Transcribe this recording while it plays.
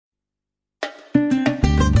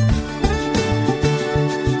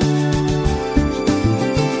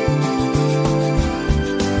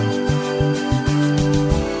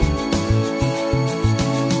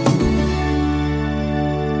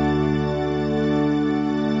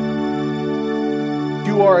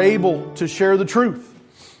you are able to share the truth.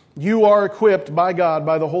 You are equipped by God,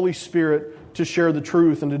 by the Holy Spirit, to share the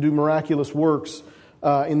truth and to do miraculous works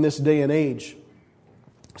in this day and age.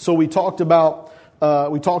 So we talked about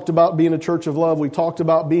being a church of love. We talked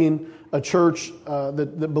about being a church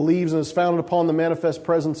that believes and is founded upon the manifest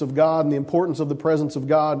presence of God and the importance of the presence of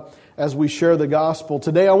God as we share the gospel.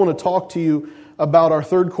 Today I want to talk to you about our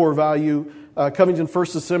third core value. Covington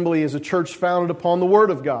First Assembly is a church founded upon the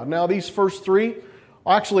Word of God. Now these first three,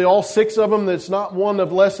 actually all six of them, that's not one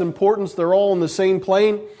of less importance. They're all in the same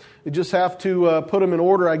plane. You just have to put them in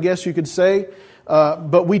order, I guess you could say.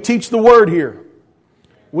 But we teach the Word here.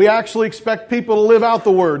 We actually expect people to live out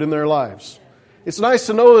the Word in their lives. It's nice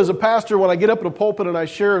to know as a pastor, when I get up at a pulpit and I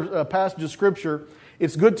share a passage of Scripture,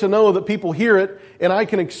 it's good to know that people hear it and I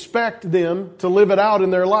can expect them to live it out in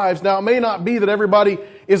their lives. Now, it may not be that everybody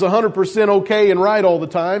is 100% okay and right all the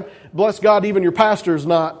time. Bless God, even your pastor's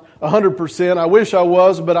not 100%. I wish I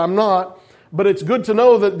was, but I'm not. But it's good to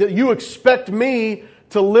know that you expect me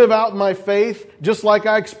to live out my faith just like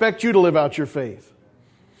I expect you to live out your faith.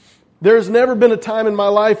 There's never been a time in my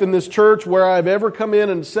life in this church where I've ever come in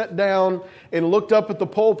and sat down and looked up at the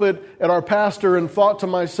pulpit at our pastor and thought to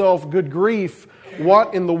myself, good grief,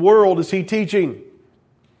 what in the world is he teaching?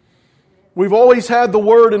 We've always had the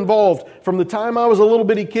Word involved. From the time I was a little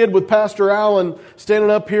bitty kid with Pastor Allen standing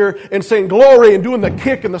up here and saying glory and doing the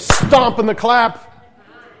kick and the stomp and the clap.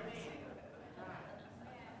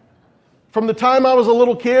 From the time I was a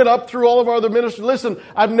little kid up through all of our other ministries. Listen,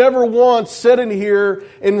 I've never once sat in here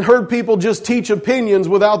and heard people just teach opinions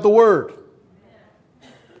without the Word.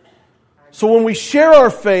 So when we share our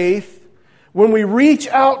faith, when we reach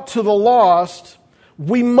out to the lost,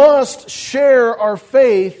 we must share our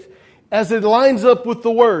faith as it lines up with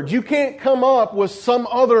the Word. You can't come up with some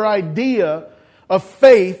other idea of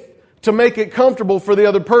faith to make it comfortable for the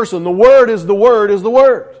other person. The Word is the Word is the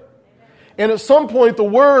Word. And at some point, the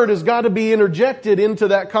Word has got to be interjected into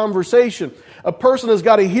that conversation. A person has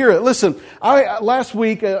got to hear it. Listen, last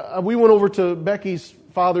week, we went over to Becky's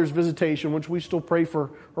father's visitation, which we still pray for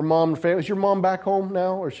her mom and family. Is your mom back home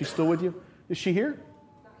now, or is she still with you? Is she here?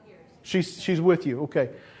 Not here. She's with you, okay.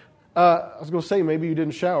 I was going to say, maybe you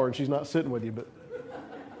didn't shower and she's not sitting with you, but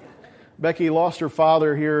Becky lost her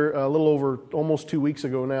father here a little over almost 2 weeks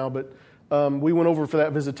ago now, but we went over for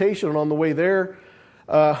that visitation, and on the way there,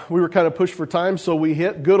 we were kind of pushed for time, so we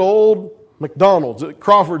hit good old McDonald's at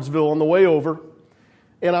Crawfordsville on the way over.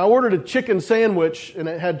 And I ordered a chicken sandwich, and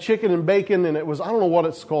it had chicken and bacon, and it was, I don't know what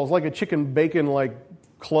it's called. It's like a chicken bacon like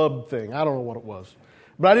club thing. I don't know what it was.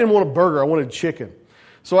 But I didn't want a burger. I wanted chicken.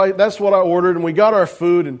 So that's what I ordered, and we got our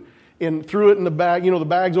food and threw it in the bag. You know, the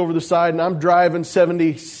bag's over the side, and I'm driving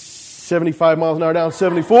 70, 75 miles an hour down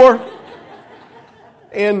 74.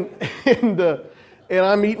 And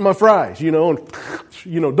I'm eating my fries, and,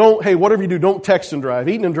 whatever you do, don't text and drive.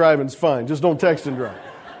 Eating and driving is fine. Just don't text and drive.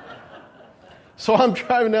 So I'm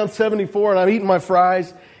driving down 74, and I'm eating my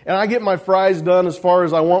fries, and I get my fries done as far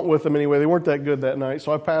as I want with them anyway. They weren't that good that night,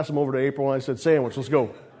 so I passed them over to April, and I said, sandwich, let's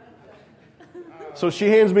go. So she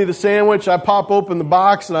hands me the sandwich. I pop open the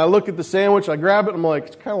box, and I look at the sandwich. I grab it, and I'm like,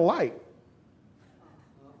 it's kind of light.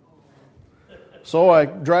 So I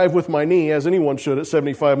drive with my knee, as anyone should, at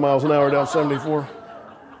 75 miles an hour down 74.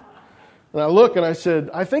 And I look and I said,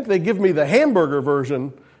 I think they give me the hamburger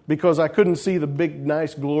version because I couldn't see the big,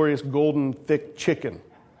 nice, glorious, golden, thick chicken.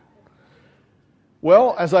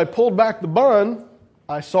 Well, as I pulled back the bun,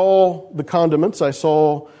 I saw the condiments. I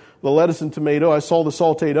saw the lettuce and tomato. I saw the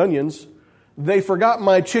sauteed onions. They forgot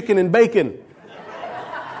my chicken and bacon.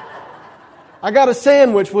 I got a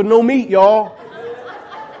sandwich with no meat, y'all.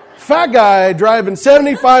 Fat guy driving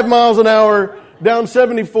 75 miles an hour down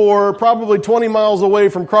 74, probably 20 miles away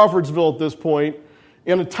from Crawfordsville at this point,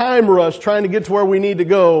 in a time rush trying to get to where we need to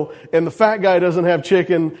go, and the fat guy doesn't have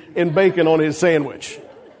chicken and bacon on his sandwich.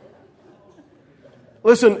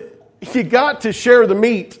 Listen, you got to share the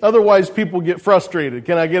meat, otherwise people get frustrated.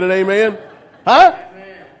 Can I get an amen? Huh?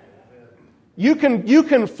 You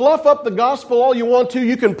can fluff up the gospel all you want to.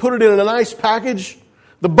 You can put it in a nice package.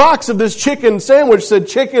 The box of this chicken sandwich said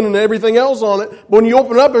chicken and everything else on it. But when you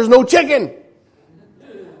open it up, there's no chicken.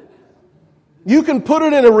 You can put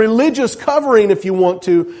it in a religious covering if you want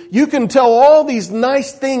to. You can tell all these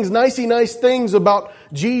nice things, nice things about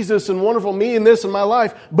Jesus and wonderful me and this in my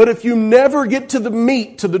life. But if you never get to the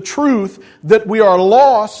meat, to the truth that we are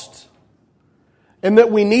lost and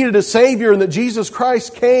that we needed a Savior and that Jesus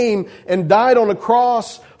Christ came and died on a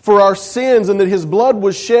cross for our sins and that His blood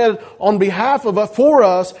was shed on behalf of us, for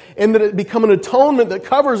us, and that it become an atonement that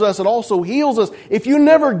covers us, it also heals us. If you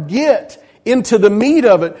never get into the meat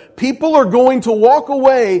of it, people are going to walk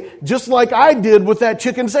away just like I did with that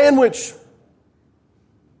chicken sandwich.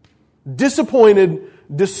 Disappointed,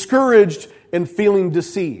 discouraged, and feeling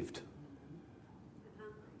deceived.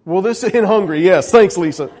 Well, this ain't hungry. Yes, thanks,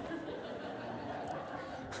 Lisa.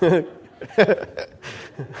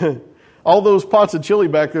 All those pots of chili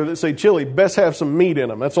back there that say chili, best have some meat in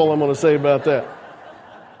them. That's all I'm going to say about that.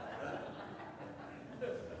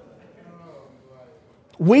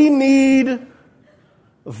 We need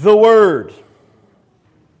the Word.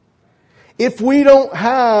 If we don't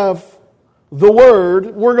have the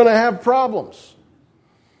Word, we're going to have problems.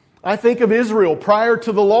 I think of Israel prior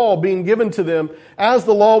to the law being given to them. As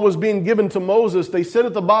the law was being given to Moses, they sit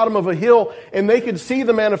at the bottom of a hill and they could see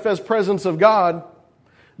the manifest presence of God.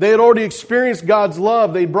 They had already experienced God's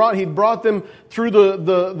love. He'd brought them through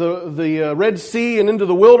the Red Sea and into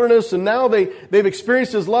the wilderness, and now they've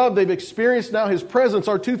experienced His love. They've experienced now His presence,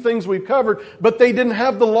 are two things we've covered, but they didn't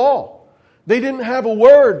have the law. They didn't have a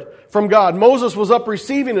word from God. Moses was up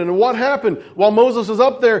receiving it. And what happened? While Moses is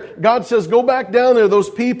up there, God says, go back down there. Those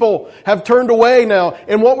people have turned away now.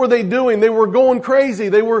 And what were they doing? They were going crazy.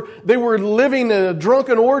 They were living in a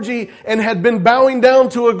drunken orgy and had been bowing down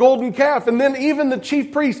to a golden calf. And then even the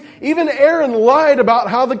chief priest, even Aaron lied about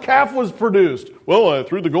how the calf was produced. Well, I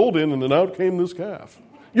threw the gold in and then out came this calf.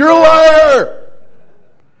 You're a liar!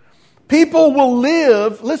 People will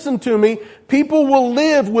live, listen to me, people will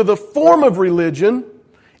live with a form of religion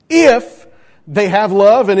if they have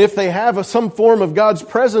love and if they have some form of God's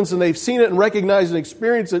presence and they've seen it and recognized and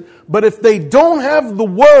experienced it. But if they don't have the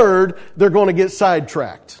Word, they're going to get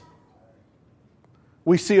sidetracked.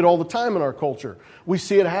 We see it all the time in our culture. We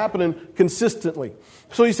see it happening consistently.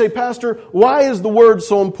 So you say, Pastor, why is the Word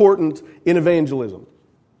so important in evangelism?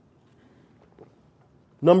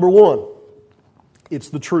 Number one, it's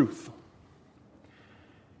the truth.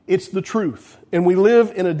 It's the truth. And we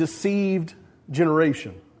live in a deceived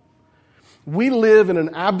generation. We live in an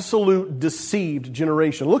absolute deceived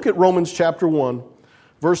generation. Look at Romans chapter 1,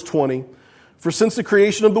 verse 20. For since the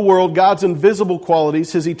creation of the world, God's invisible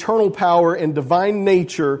qualities, His eternal power and divine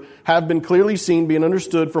nature have been clearly seen, being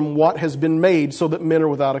understood from what has been made, so that men are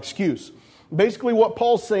without excuse. Basically what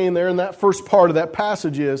Paul's saying there in that first part of that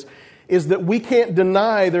passage is that we can't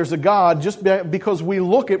deny there's a God just because we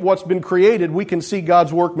look at what's been created, we can see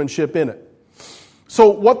God's workmanship in it. So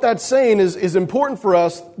what that's saying is important for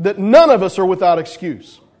us that none of us are without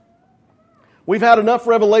excuse. We've had enough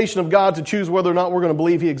revelation of God to choose whether or not we're going to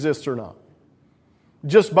believe He exists or not,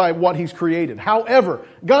 just by what He's created. However,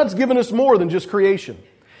 God's given us more than just creation.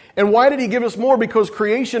 And why did He give us more? Because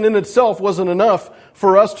creation in itself wasn't enough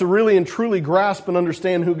for us to really and truly grasp and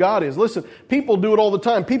understand who God is. Listen, people do it all the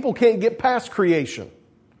time. People can't get past creation.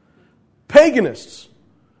 Pagans,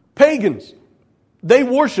 they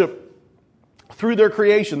worship through their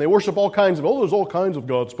creation. They worship all kinds of, there's all kinds of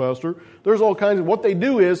gods, Pastor. There's all kinds of, what they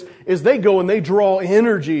do is they go and they draw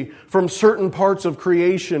energy from certain parts of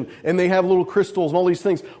creation, and they have little crystals and all these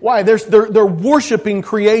things. Why? They're worshiping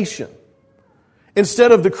creation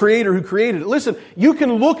instead of the Creator who created it. Listen, you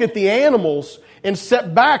can look at the animals and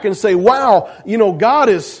step back and say, wow, God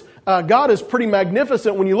is pretty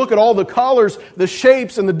magnificent. When you look at all the colors, the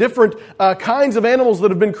shapes, and the different kinds of animals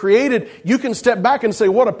that have been created, you can step back and say,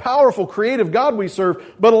 what a powerful, creative God we serve.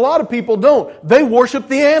 But a lot of people don't. They worship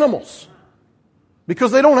the animals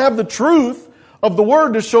because they don't have the truth of the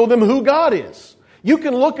Word to show them who God is. You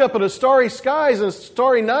can look up at a starry skies and a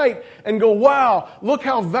starry night and go, wow, look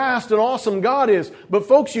how vast and awesome God is. But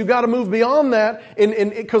folks, you've got to move beyond that,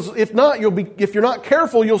 and because if not, if you're not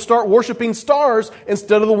careful, you'll start worshiping stars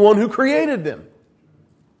instead of the one who created them.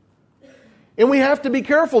 And we have to be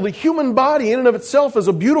careful. The human body in and of itself is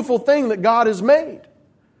a beautiful thing that God has made.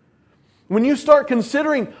 When you start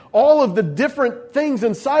considering all of the different things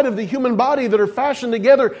inside of the human body that are fashioned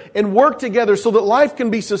together and work together so that life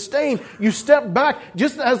can be sustained, you step back.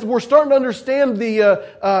 Just as we're starting to understand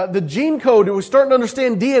the gene code, we're starting to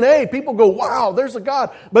understand DNA, people go, wow, there's a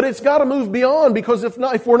God. But it's got to move beyond, because if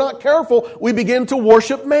we're not careful, we begin to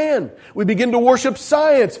worship man. We begin to worship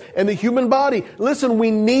science and the human body. Listen,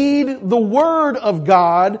 we need the Word of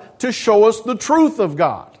God to show us the truth of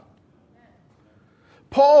God.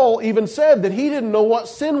 Paul even said that he didn't know what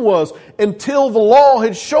sin was until the law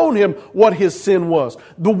had shown him what his sin was.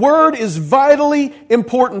 The Word is vitally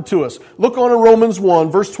important to us. Look on in Romans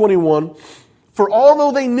 1, verse 21. For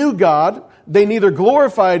although they knew God, they neither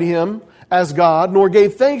glorified Him as God, nor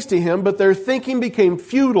gave thanks to Him, but their thinking became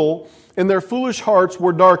futile, and their foolish hearts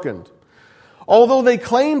were darkened. Although they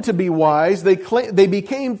claimed to be wise, they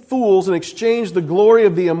became fools and exchanged the glory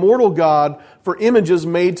of the immortal God for images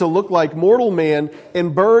made to look like mortal man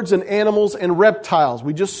and birds and animals and reptiles.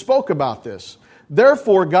 We just spoke about this.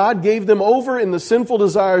 Therefore, God gave them over in the sinful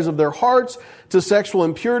desires of their hearts to sexual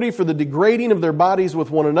impurity for the degrading of their bodies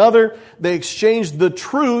with one another. They exchanged the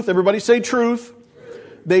truth. Everybody say truth.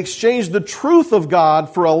 They exchanged the truth of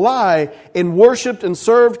God for a lie and worshiped and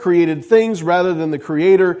served created things rather than the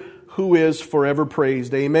Creator, who is forever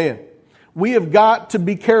praised. Amen. We have got to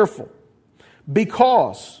be careful,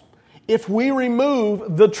 because if we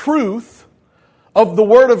remove the truth of the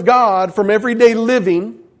Word of God from everyday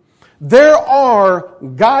living, there are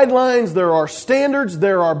guidelines, there are standards,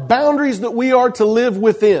 there are boundaries that we are to live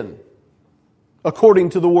within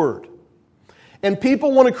according to the Word. And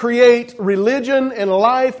people want to create religion and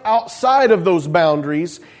life outside of those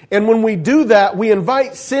boundaries. And when we do that, we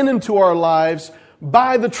invite sin into our lives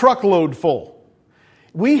by the truckload full.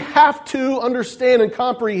 We have to understand and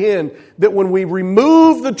comprehend that when we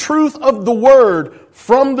remove the truth of the Word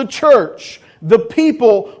from the church, the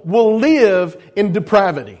people will live in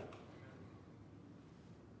depravity.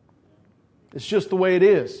 It's just the way it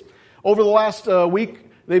is. Over the last week,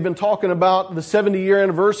 they've been talking about the 70-year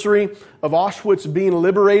anniversary of Auschwitz being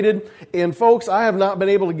liberated. And folks, I have not been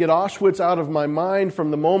able to get Auschwitz out of my mind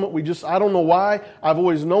from the moment I don't know why. I've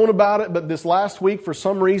always known about it, but this last week, for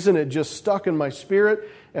some reason, it just stuck in my spirit.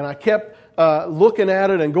 And I kept looking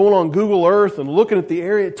at it and going on Google Earth and looking at the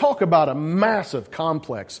area. Talk about a massive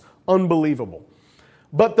complex. Unbelievable.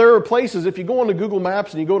 But there are places, if you go onto Google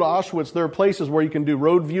Maps and you go to Auschwitz, there are places where you can do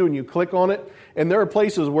road view and you click on it. And there are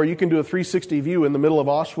places where you can do a 360 view in the middle of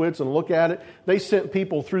Auschwitz and look at it. They sent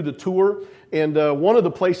people through the tour. And one of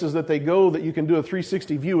the places that they go that you can do a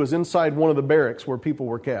 360 view is inside one of the barracks where people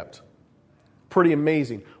were kept. Pretty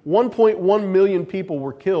amazing. 1.1 million people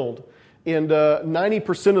were killed. And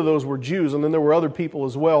 90% of those were Jews. And then there were other people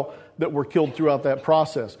as well that were killed throughout that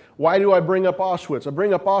process. Why do I bring up Auschwitz? I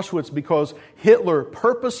bring up Auschwitz because Hitler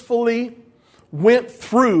purposefully went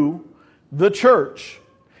through the church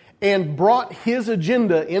and brought his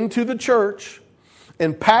agenda into the church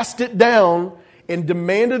and passed it down and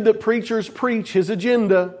demanded that preachers preach his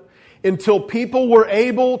agenda until people were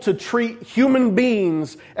able to treat human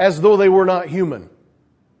beings as though they were not human.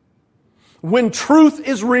 When truth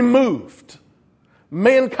is removed,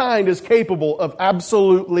 mankind is capable of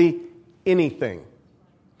absolutely anything.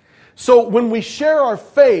 So when we share our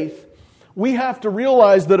faith, we have to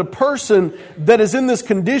realize that a person that is in this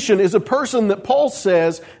condition is a person that Paul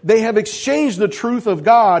says they have exchanged the truth of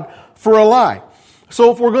God for a lie.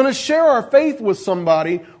 So if we're going to share our faith with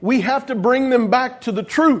somebody, we have to bring them back to the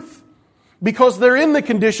truth, because they're in the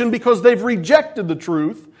condition because they've rejected the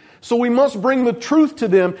truth. So we must bring the truth to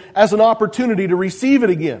them as an opportunity to receive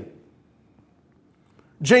it again.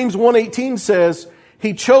 James 1:18 says,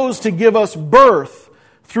 He chose to give us birth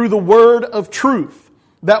through the word of truth,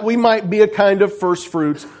 that we might be a kind of first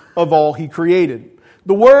fruits of all He created.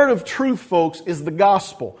 The word of truth, folks, is the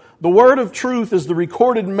gospel. The word of truth is the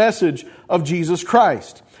recorded message of Jesus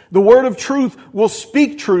Christ. The word of truth will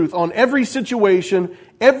speak truth on every situation,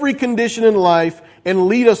 every condition in life, and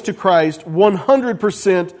lead us to Christ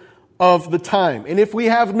 100% of the time. And if we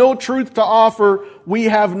have no truth to offer, we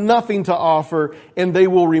have nothing to offer, and they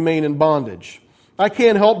will remain in bondage. I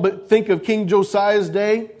can't help but think of King Josiah's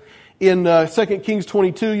day in 2 Kings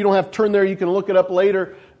 22. You don't have to turn there. You can look it up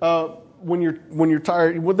later when you're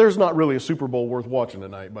tired. Well, there's not really a Super Bowl worth watching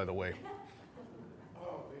tonight, by the way.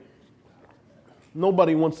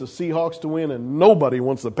 Nobody wants the Seahawks to win, and nobody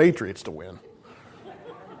wants the Patriots to win.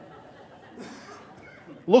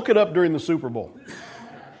 Look it up during the Super Bowl.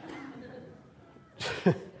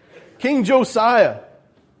 King Josiah.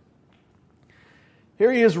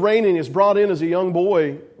 Here he is reigning. He's brought in as a young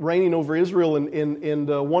boy, reigning over Israel. And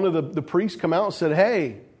one of the priests come out and said,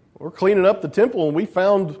 hey, we're cleaning up the temple and we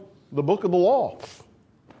found the book of the law.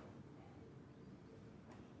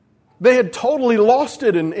 They had totally lost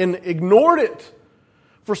it and ignored it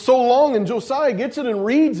for so long. And Josiah gets it and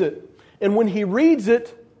reads it. And when he reads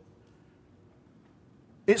it,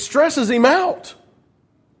 it stresses him out.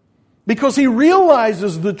 Because he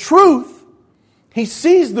realizes the truth. He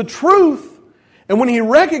sees the truth. And when he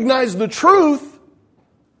recognized the truth,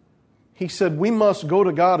 he said, we must go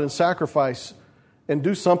to God and sacrifice and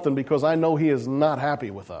do something, because I know He is not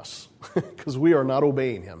happy with us because we are not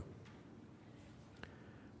obeying Him.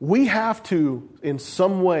 We have to, in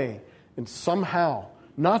some way and somehow,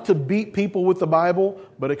 not to beat people with the Bible,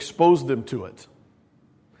 but expose them to it.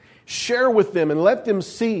 Share with them and let them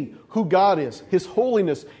see who God is, His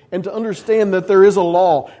holiness, and to understand that there is a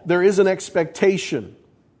law, there is an expectation.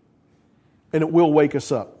 and it will wake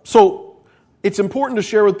us up. So it's important to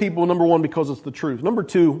share with people, number one, because it's the truth. Number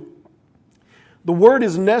two, the Word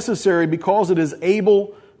is necessary because it is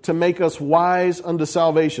able to make us wise unto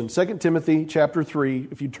salvation. 2 Timothy chapter 3,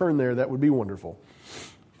 if you turn there, that would be wonderful.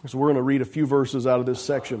 So we're going to read a few verses out of this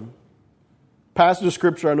section. Passage of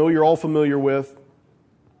Scripture I know you're all familiar with.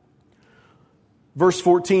 Verse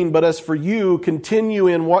 14, but as for you, continue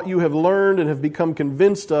in what you have learned and have become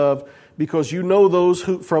convinced of, because you know those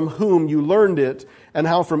from whom you learned it, and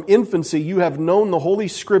how from infancy you have known the Holy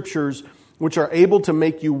Scriptures, which are able to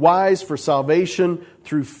make you wise for salvation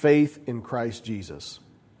through faith in Christ Jesus.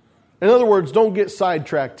 In other words, don't get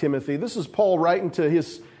sidetracked, Timothy. This is Paul writing to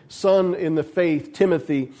his son in the faith,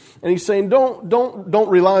 Timothy, and he's saying, don't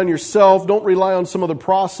rely on yourself, don't rely on some other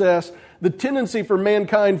process. The tendency for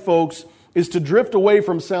mankind, folks, is to drift away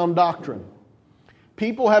from sound doctrine.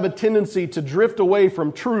 People have a tendency to drift away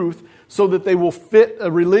from truth so that they will fit a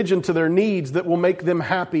religion to their needs that will make them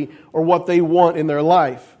happy or what they want in their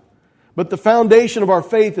life. But the foundation of our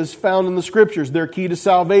faith is found in the Scriptures. They're key to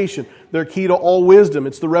salvation. They're key to all wisdom.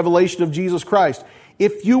 It's the revelation of Jesus Christ.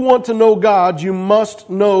 If you want to know God, you must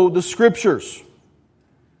know the Scriptures.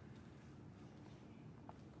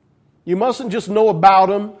 You mustn't just know about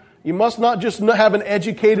Him. You must not just have an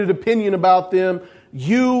educated opinion about them.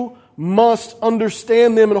 You must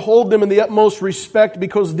understand them and hold them in the utmost respect,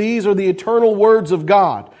 because these are the eternal words of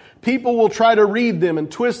God. People will try to read them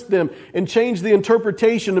and twist them and change the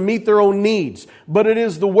interpretation to meet their own needs. But it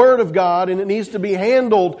is the Word of God, and it needs to be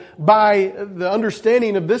handled by the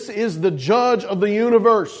understanding of this is the judge of the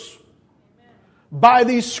universe. By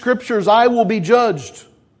these Scriptures I will be judged.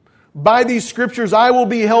 By these Scriptures I will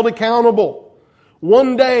be held accountable.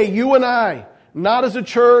 One day, you and I, not as a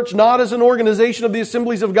church, not as an organization of the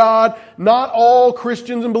Assemblies of God, not all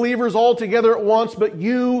Christians and believers all together at once, but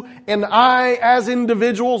you and I as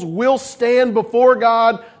individuals will stand before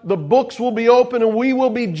God. The books will be open and we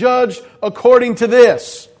will be judged according to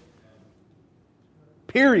this.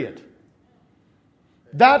 Period.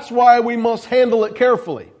 That's why we must handle it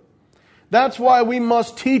carefully. That's why we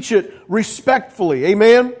must teach it respectfully.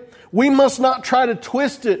 Amen? We must not try to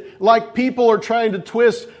twist it like people are trying to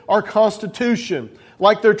twist our Constitution,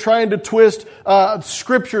 like they're trying to twist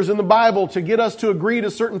Scriptures in the Bible to get us to agree to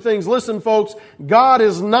certain things. Listen, folks, God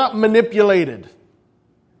is not manipulated.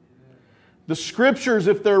 The Scriptures,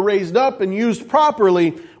 if they're raised up and used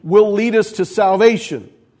properly, will lead us to salvation.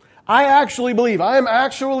 I am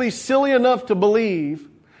actually silly enough to believe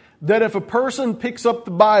that if a person picks up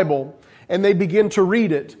the Bible and they begin to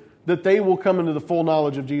read it, that they will come into the full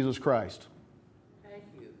knowledge of Jesus Christ. Thank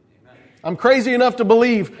you. I'm crazy enough to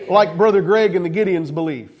believe like Brother Greg and the Gideons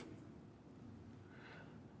believe.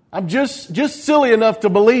 I'm just silly enough to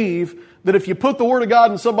believe that if you put the Word of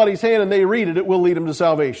God in somebody's hand and they read it, it will lead them to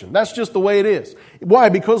salvation. That's just the way it is. Why?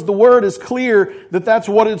 Because the Word is clear that that's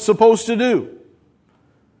what it's supposed to do.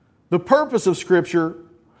 The purpose of Scripture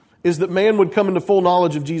is that man would come into full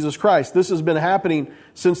knowledge of Jesus Christ. This has been happening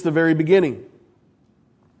since the very beginning.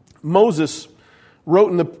 Moses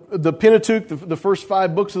wrote in the Pentateuch, the first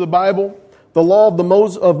 5 books of the Bible, the law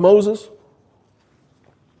of Moses.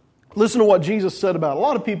 Listen to what Jesus said about it. A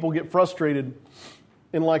lot of people get frustrated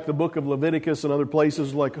in like the book of Leviticus and other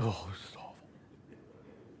places like, oh, this is awful.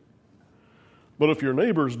 But if your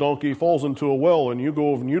neighbor's donkey falls into a well and you go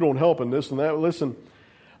over and you don't help in this and that, listen,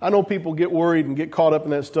 I know people get worried and get caught up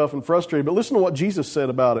in that stuff and frustrated, but listen to what Jesus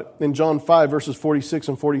said about it in John 5, verses 46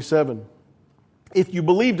 and 47. If you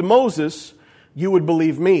believed Moses, you would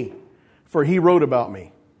believe me, for he wrote about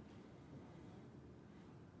me.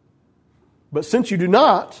 But since you do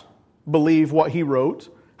not believe what he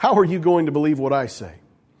wrote, how are you going to believe what I say?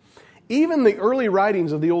 Even the early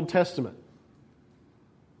writings of the Old Testament,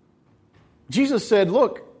 Jesus said,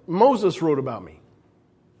 look, Moses wrote about me.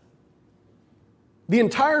 The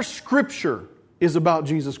entire Scripture is about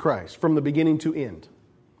Jesus Christ from the beginning to end.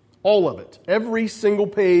 All of it. Every single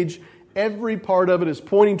page, every part of it is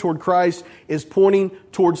pointing toward Christ, is pointing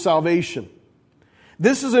toward salvation.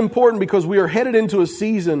 This is important because we are headed into a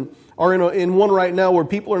season, or in one right now, where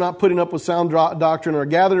people are not putting up with sound doctrine, or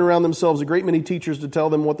gathering around themselves a great many teachers to tell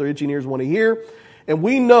them what their itching ears want to hear. And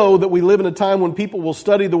we know that we live in a time when people will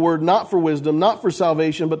study the Word not for wisdom, not for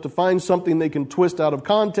salvation, but to find something they can twist out of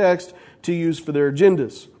context to use for their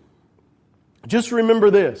agendas. Just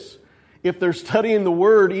remember this. If they're studying the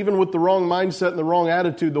Word, even with the wrong mindset and the wrong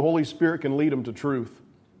attitude, the Holy Spirit can lead them to truth.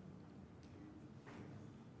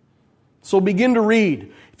 So begin to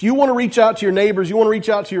read. If you want to reach out to your neighbors, you want to reach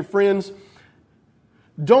out to your friends,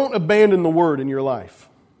 don't abandon the Word in your life.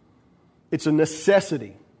 It's a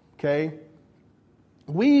necessity, okay?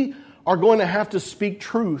 We are going to have to speak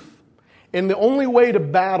truth And the only way to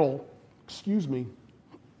battle, the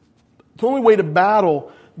only way to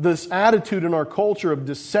battle this attitude in our culture of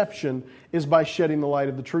deception is by shedding the light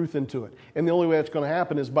of the truth into it. And the only way that's going to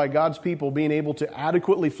happen is by God's people being able to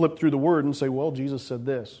adequately flip through the Word and say, well, Jesus said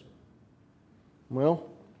this. Well,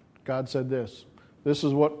 God said this. This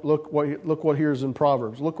is look what here's in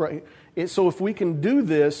Proverbs. Look right. So if we can do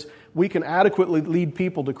this, we can adequately lead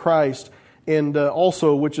people to Christ. And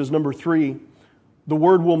also, which is number 3, the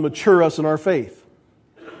Word will mature us in our faith.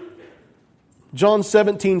 John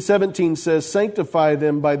 17:17 says, sanctify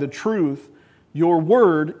them by the truth. Your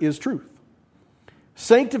word is truth.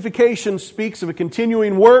 Sanctification speaks of a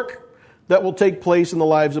continuing work that will take place in the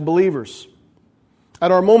lives of believers.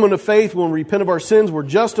 At our moment of faith, when we repent of our sins, we're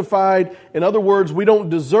justified. In other words, we don't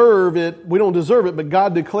deserve it, but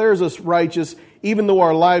God declares us righteous even though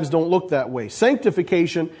our lives don't look that way.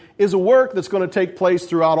 Sanctification is a work that's going to take place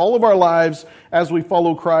throughout all of our lives as we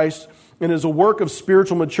follow Christ, and is a work of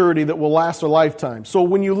spiritual maturity that will last a lifetime. So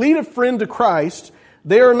when you lead a friend to Christ,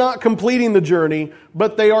 they are not completing the journey,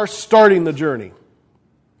 but they are starting the journey.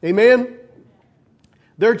 Amen?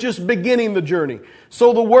 They're just beginning the journey.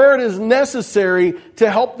 So the Word is necessary to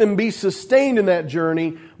help them be sustained in that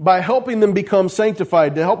journey by helping them become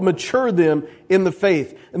sanctified, to help mature them in the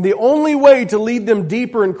faith. And the only way to lead them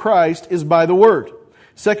deeper in Christ is by the Word.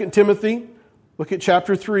 2 Timothy, look at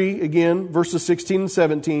chapter 3 again, verses 16 and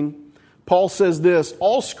 17. Paul says this,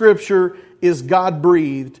 all Scripture is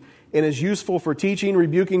God-breathed and is useful for teaching,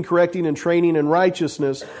 rebuking, correcting, and training in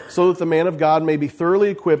righteousness, so that the man of God may be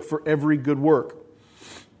thoroughly equipped for every good work.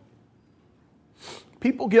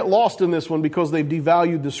 People get lost in this one because they've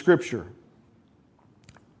devalued the Scripture.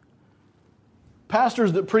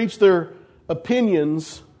 Pastors that preach their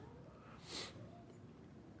opinions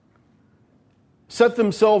set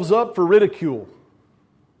themselves up for ridicule.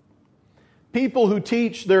 People who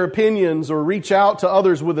teach their opinions or reach out to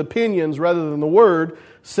others with opinions rather than the Word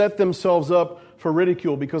set themselves up for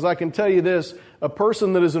ridicule. Because I can tell you this, a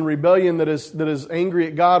person that is in rebellion, that is angry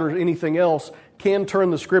at God or anything else, can turn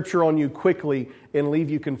the Scripture on you quickly and leave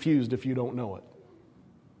you confused if you don't know it.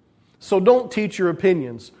 So don't teach your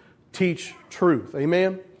opinions. Teach truth.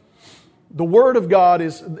 Amen? The Word of God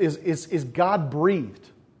is God-breathed.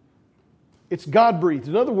 It's God-breathed.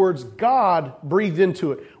 In other words, God breathed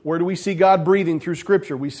into it. Where do we see God breathing through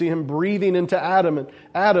Scripture? We see Him breathing into Adam. And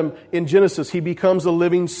Adam, in Genesis, he becomes a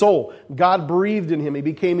living soul. God breathed in him. He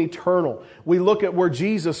became eternal. We look at where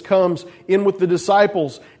Jesus comes in with the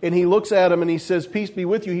disciples, and He looks at them and He says, peace be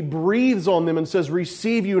with you. He breathes on them and says,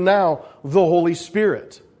 receive you now the Holy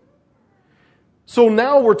Spirit. So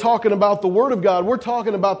now we're talking about the Word of God. We're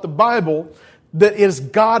talking about the Bible that is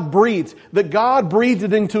God-breathed, that God breathed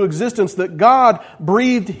it into existence, that God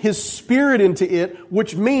breathed His Spirit into it,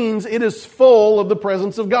 which means it is full of the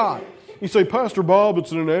presence of God. You say, Pastor Bob,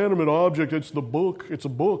 it's an inanimate object. It's the book. It's a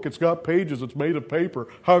book. It's got pages. It's made of paper.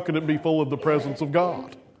 How can it be full of the presence of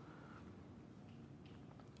God?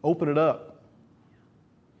 Open it up.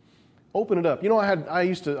 Open it up. You know, I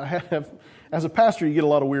used to have, as a pastor, you get a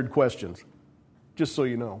lot of weird questions, just so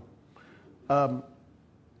you know.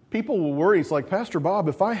 People will worry. It's like, Pastor Bob,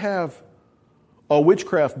 if I have a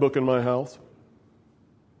witchcraft book in my house,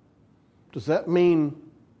 does that mean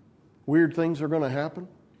weird things are going to happen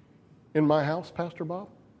in my house, Pastor Bob?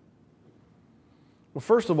 Well,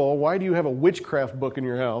 first of all, why do you have a witchcraft book in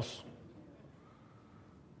your house?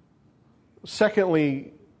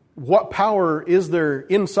 Secondly, what power is there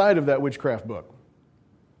inside of that witchcraft book?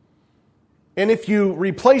 And if you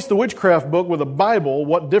replace the witchcraft book with a Bible,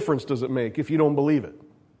 what difference does it make if you don't believe it?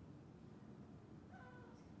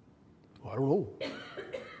 I don't know.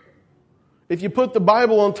 If you put the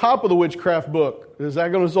Bible on top of the witchcraft book, is that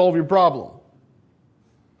going to solve your problem?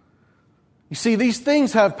 You see, these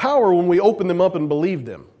things have power when we open them up and believe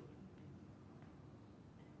them.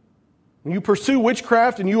 When you pursue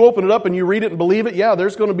witchcraft and you open it up and you read it and believe it, yeah,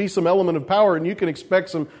 there's going to be some element of power, and you can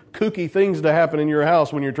expect some kooky things to happen in your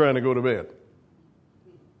house when you're trying to go to bed.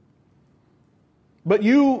 But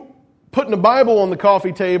you putting a Bible on the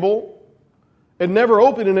coffee table and never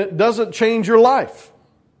opening it doesn't change your life.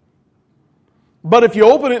 But if you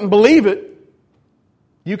open it and believe it,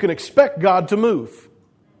 you can expect God to move.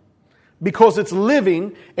 Because it's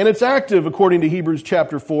living and it's active, according to Hebrews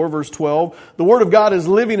chapter 4, verse 12. The Word of God is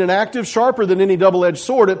living and active, sharper than any double-edged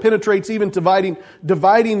sword. It penetrates even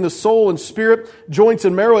dividing the soul and spirit, joints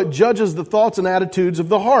and marrow. It judges the thoughts and attitudes of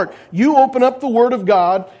the heart. You open up the Word of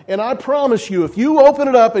God, and I promise you, if you open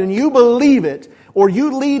it up and you believe it, or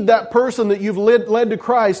you lead that person that you've led to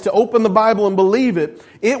Christ to open the Bible and believe it,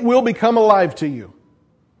 it will become alive to you.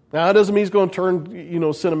 Now, that doesn't mean he's going to turn,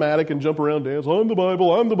 cinematic and jump around and dance. I'm the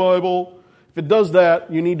Bible, I'm the Bible. If it does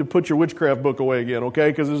that, you need to put your witchcraft book away again, okay?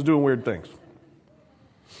 Because it's doing weird things.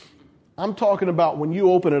 I'm talking about when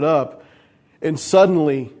you open it up and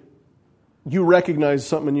suddenly you recognize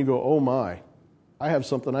something and you go, oh my, I have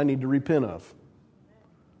something I need to repent of.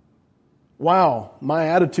 Wow, my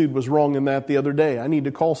attitude was wrong in that the other day. I need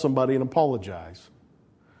to call somebody and apologize.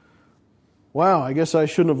 Wow, I guess I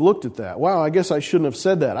shouldn't have looked at that. Wow, I guess I shouldn't have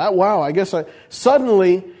said that.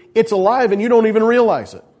 Suddenly, it's alive and you don't even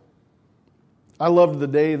realize it. I loved the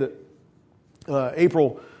day that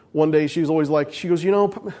April, one day, she was always like, she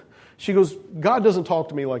goes, God doesn't talk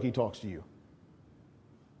to me like He talks to you.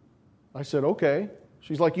 I said, okay.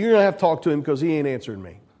 She's like, you're going to have to talk to Him because He ain't answering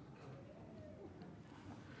me.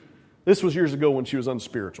 This was years ago when she was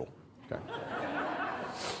unspiritual. Okay.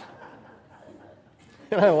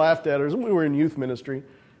 And I laughed at her. We were in youth ministry.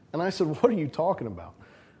 And I said, what are you talking about?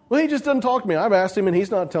 Well, He just doesn't talk to me. I've asked Him and He's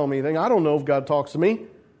not telling me anything. I don't know if God talks to me.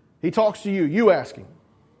 He talks to you. You ask Him.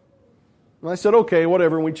 And I said, okay,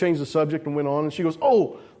 whatever. And we changed the subject and went on. And she goes,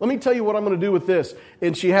 oh, let me tell you what I'm going to do with this.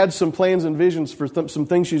 And she had some plans and visions for some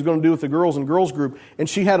things she's going to do with the girls and girls group. And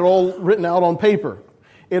she had it all written out on paper.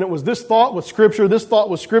 And it was this thought with Scripture, this thought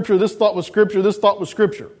with Scripture, this thought with Scripture, this thought with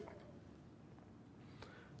Scripture.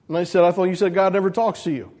 And I said, I thought you said God never talks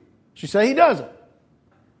to you. She said, He doesn't.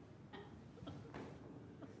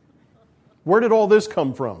 Where did all this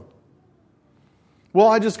come from? Well,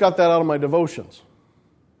 I just got that out of my devotions.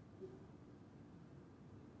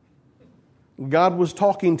 God was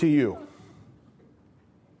talking to you.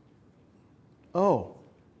 Oh,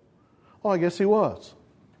 I guess He was.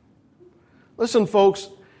 Listen, folks,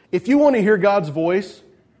 if you want to hear God's voice,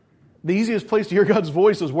 the easiest place to hear God's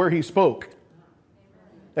voice is where He spoke.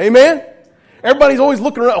 Amen? Everybody's always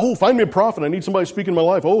looking around. Oh, find me a prophet. I need somebody to speak in my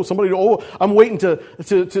life. I'm waiting to.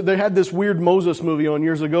 They had this weird Moses movie on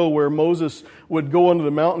years ago where Moses would go onto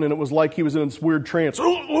the mountain and it was like he was in this weird trance.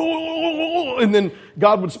 And then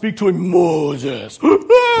God would speak to him, Moses.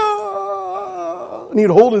 And he'd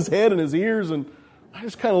hold his head and his ears. And I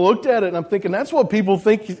just kind of looked at it and I'm thinking, that's what people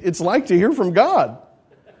think it's like to hear from God.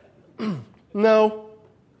 No.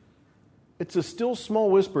 It's a still small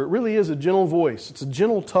whisper. It really is a gentle voice. It's a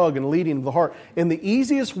gentle tug and leading of the heart. And the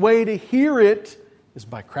easiest way to hear it is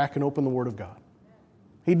by cracking open the Word of God.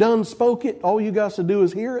 He done spoke it. All you got to do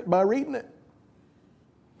is hear it by reading it.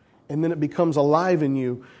 And then it becomes alive in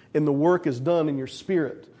you and the work is done in your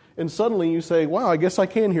spirit. And suddenly you say, wow, I guess I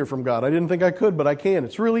can hear from God. I didn't think I could, but I can.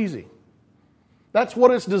 It's real easy. That's what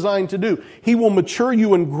it's designed to do. He will mature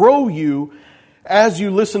you and grow you as you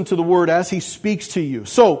listen to the Word, as He speaks to you.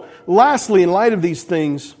 So, lastly, in light of these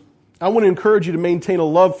things, I want to encourage you to maintain a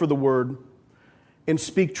love for the Word and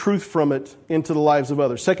speak truth from it into the lives of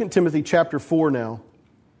others. 2 Timothy chapter 4 now,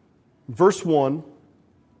 verse 1,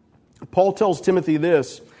 Paul tells Timothy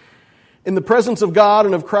this, in the presence of God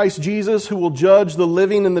and of Christ Jesus, who will judge the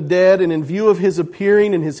living and the dead, and in view of His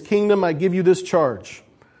appearing in His kingdom, I give you this charge.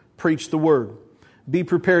 Preach the Word. Be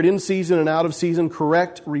prepared in season and out of season,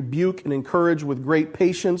 correct, rebuke, and encourage with great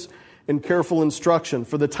patience and careful instruction.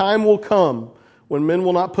 For the time will come when men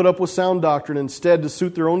will not put up with sound doctrine. Instead, to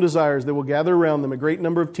suit their own desires, they will gather around them a great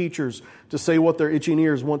number of teachers to say what their itching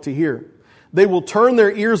ears want to hear. They will turn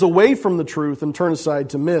their ears away from the truth and turn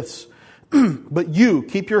aside to myths. But you,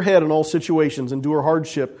 keep your head in all situations, endure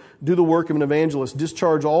hardship, do the work of an evangelist,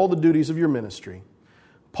 discharge all the duties of your ministry.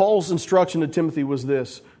 Paul's instruction to Timothy was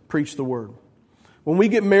this: preach the Word. When we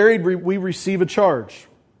get married, we receive a charge.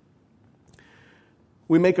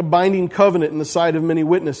 We make a binding covenant in the sight of many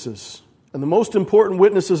witnesses. And the most important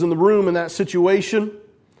witnesses in the room in that situation,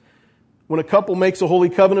 when a couple makes a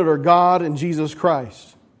holy covenant, are God and Jesus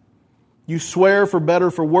Christ. You swear for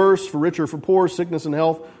better, for worse, for richer, for poor, sickness and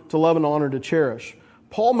health, to love and honor, to cherish.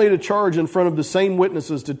 Paul made a charge in front of the same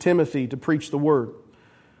witnesses to Timothy to preach the Word.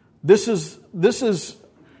 This is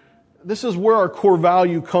where our core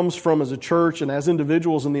value comes from as a church and as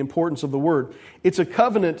individuals in the importance of the Word. It's a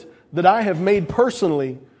covenant that I have made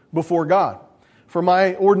personally before God. For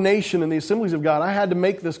my ordination in the Assemblies of God, I had to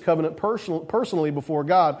make this covenant personally before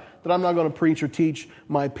God that I'm not going to preach or teach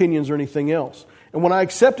my opinions or anything else. And when I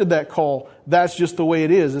accepted that call, that's just the way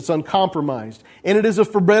it is. It's uncompromised. And it is a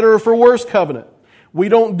for better or for worse covenant. We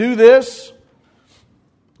don't do this.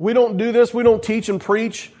 We don't teach and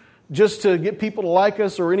preach just to get people to like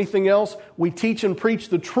us or anything else. We teach and preach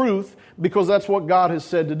the truth because that's what God has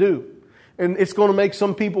said to do. And it's going to make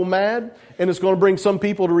some people mad, and it's going to bring some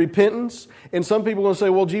people to repentance. And some people are going to say,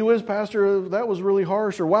 well, gee whiz, Pastor, that was really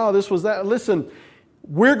harsh, or wow, this was that. Listen,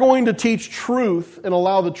 we're going to teach truth and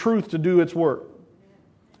allow the truth to do its work.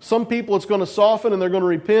 Some people it's going to soften and they're going to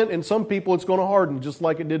repent, and some people it's going to harden, just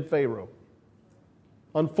like it did Pharaoh.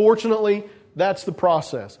 Unfortunately, That's the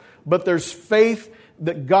process. But there's faith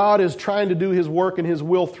that God is trying to do His work and His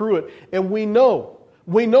will through it. And we know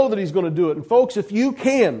that He's going to do it. And folks, if you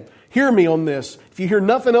can, hear me on this. If you hear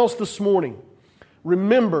nothing else this morning,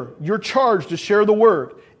 remember, your charge to share the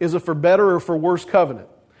Word is a for better or for worse covenant.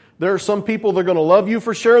 There are some people that are going to love you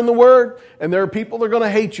for sharing the Word, and there are people that are going to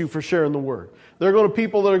hate you for sharing the Word. There are going to be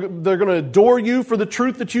people that they're going to adore you for the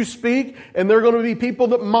truth that you speak, and there are going to be people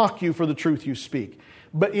that mock you for the truth you speak.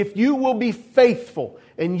 But if you will be faithful,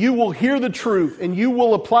 and you will hear the truth, and you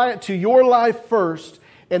will apply it to your life first,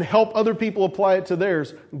 and help other people apply it to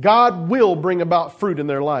theirs, God will bring about fruit in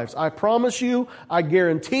their lives. I promise you, I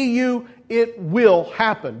guarantee you, it will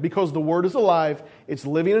happen because the Word is alive, it's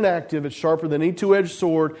living and active, it's sharper than any two-edged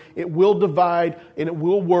sword, it will divide, and it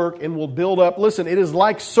will work, and will build up. Listen, it is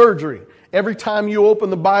like surgery. Every time you open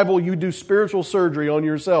the Bible, you do spiritual surgery on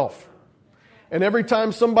yourself. And every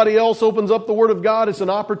time somebody else opens up the Word of God, it's an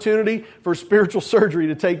opportunity for spiritual surgery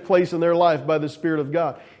to take place in their life by the Spirit of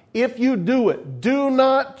God. If you do it, do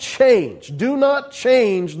not change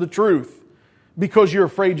the truth because you're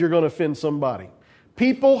afraid you're going to offend somebody.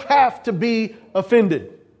 People have to be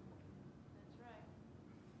offended.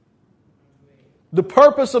 The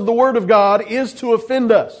purpose of the Word of God is to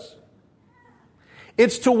offend us.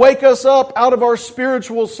 It's to wake us up out of our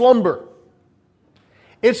spiritual slumber.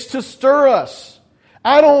 It's to stir us.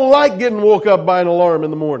 I don't like getting woke up by an alarm in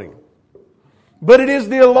the morning. But it is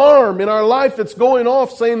the alarm in our life that's going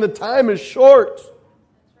off saying the time is short.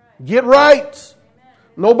 Get right.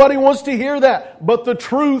 Nobody wants to hear that. But the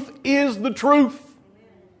truth is the truth.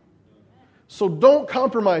 So don't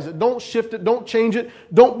compromise it. Don't shift it. Don't change it.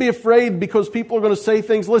 Don't be afraid because people are going to say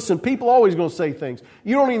things. Listen, people are always going to say things.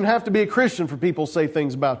 You don't even have to be a Christian for people to say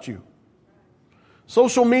things about you.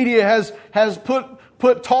 Social media has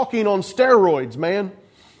put talking on steroids, man.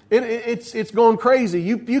 It's going crazy.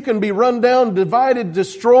 You can be run down, divided,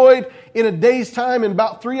 destroyed in a day's time, in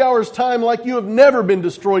about 3 hours' time, like you have never been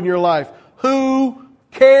destroyed in your life. Who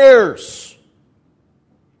cares?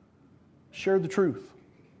 Share the truth.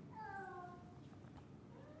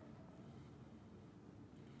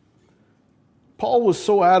 Paul was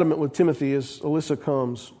so adamant with Timothy as Alyssa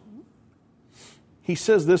comes. He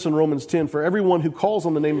says this in Romans 10, "For everyone who calls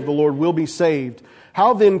on the name of the Lord will be saved.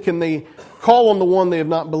 How then can they call on the one they have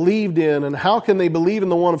not believed in? And how can they believe in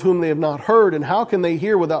the one of whom they have not heard? And how can they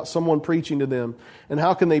hear without someone preaching to them? And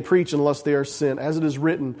how can they preach unless they are sent? As it is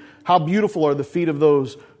written, how beautiful are the feet of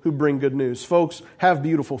those who bring good news." Folks, have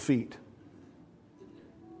beautiful feet.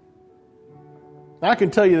 I can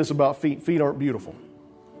tell you this about feet. Feet aren't beautiful.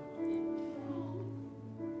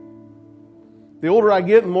 The older I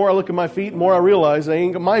get, the more I look at my feet, the more I realize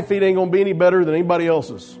my feet ain't going to be any better than anybody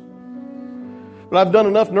else's. But I've done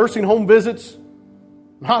enough nursing home visits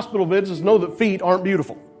and hospital visits to know that feet aren't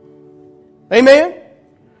beautiful. Amen?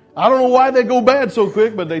 I don't know why they go bad so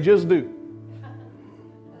quick, but they just do.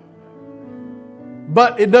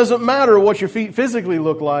 But it doesn't matter what your feet physically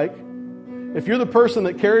look like. If you're the person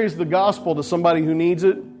that carries the gospel to somebody who needs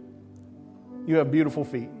it, you have beautiful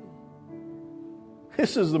feet.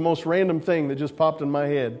 This is the most random thing that just popped in my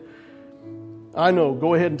head. I know.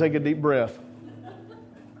 Go ahead and take a deep breath.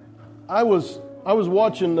 I was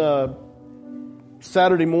watching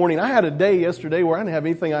Saturday morning. I had a day yesterday where I didn't have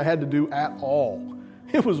anything I had to do at all.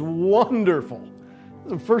 It was wonderful.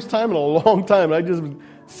 It was the first time in a long time I just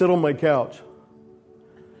sit on my couch.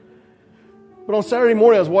 But on Saturday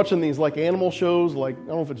morning, I was watching these like animal shows, like, I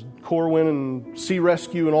don't know if it's Corwin and Sea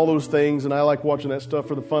Rescue and all those things, and I like watching that stuff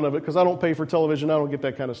for the fun of it because I don't pay for television. I don't get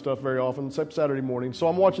that kind of stuff very often, except Saturday morning. So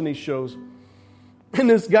I'm watching these shows. And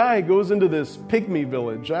this guy goes into this pygmy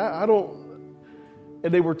village.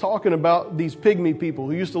 And they were talking about these pygmy people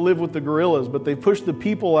who used to live with the gorillas, but they pushed the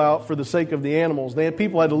people out for the sake of the animals.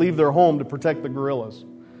 People had to leave their home to protect the gorillas.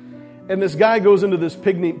 And this guy goes into this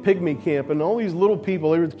pygmy camp, and all these little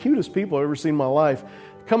people, they were the cutest people I've ever seen in my life,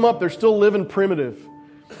 come up, they're still living primitive.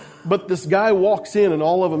 But this guy walks in, and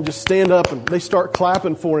all of them just stand up, and they start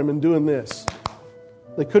clapping for him and doing this.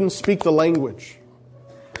 They couldn't speak the language.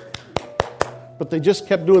 But they just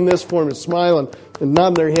kept doing this for him and smiling and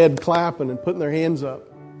nodding their head, clapping and putting their hands up.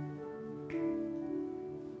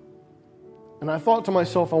 And I thought to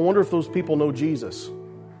myself, I wonder if those people know Jesus.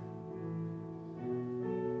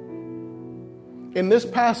 And this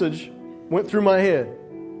passage went through my head.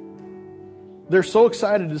 They're so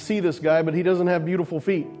excited to see this guy, but he doesn't have beautiful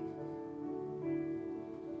feet.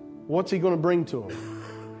 What's he going to bring to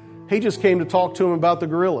them? He just came to talk to him about the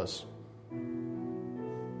gorillas.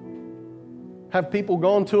 Have people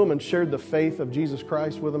gone to him and shared the faith of Jesus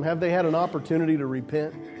Christ with them? Have they had an opportunity to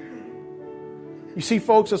repent? You see,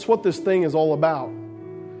 folks, that's what this thing is all about.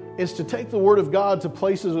 is to take the Word of God to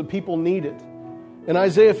places where people need it. In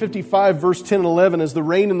Isaiah 55, verse 10 and 11, as the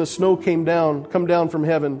rain and the snow come down from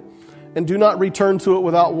heaven, and do not return to it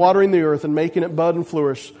without watering the earth and making it bud and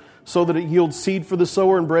flourish, so that it yields seed for the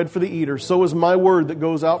sower and bread for the eater, so is my word that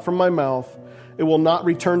goes out from my mouth. It will not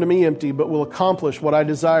return to me empty, but will accomplish what I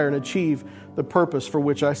desire and achieve the purpose for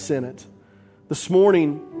which I sent it. This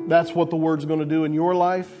morning, that's what the Word's going to do in your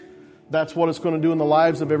life. That's what it's going to do in the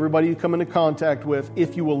lives of everybody you come into contact with,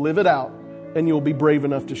 if you will live it out and you'll be brave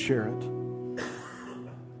enough to share it.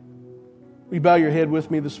 Will you bow your head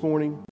with me this morning?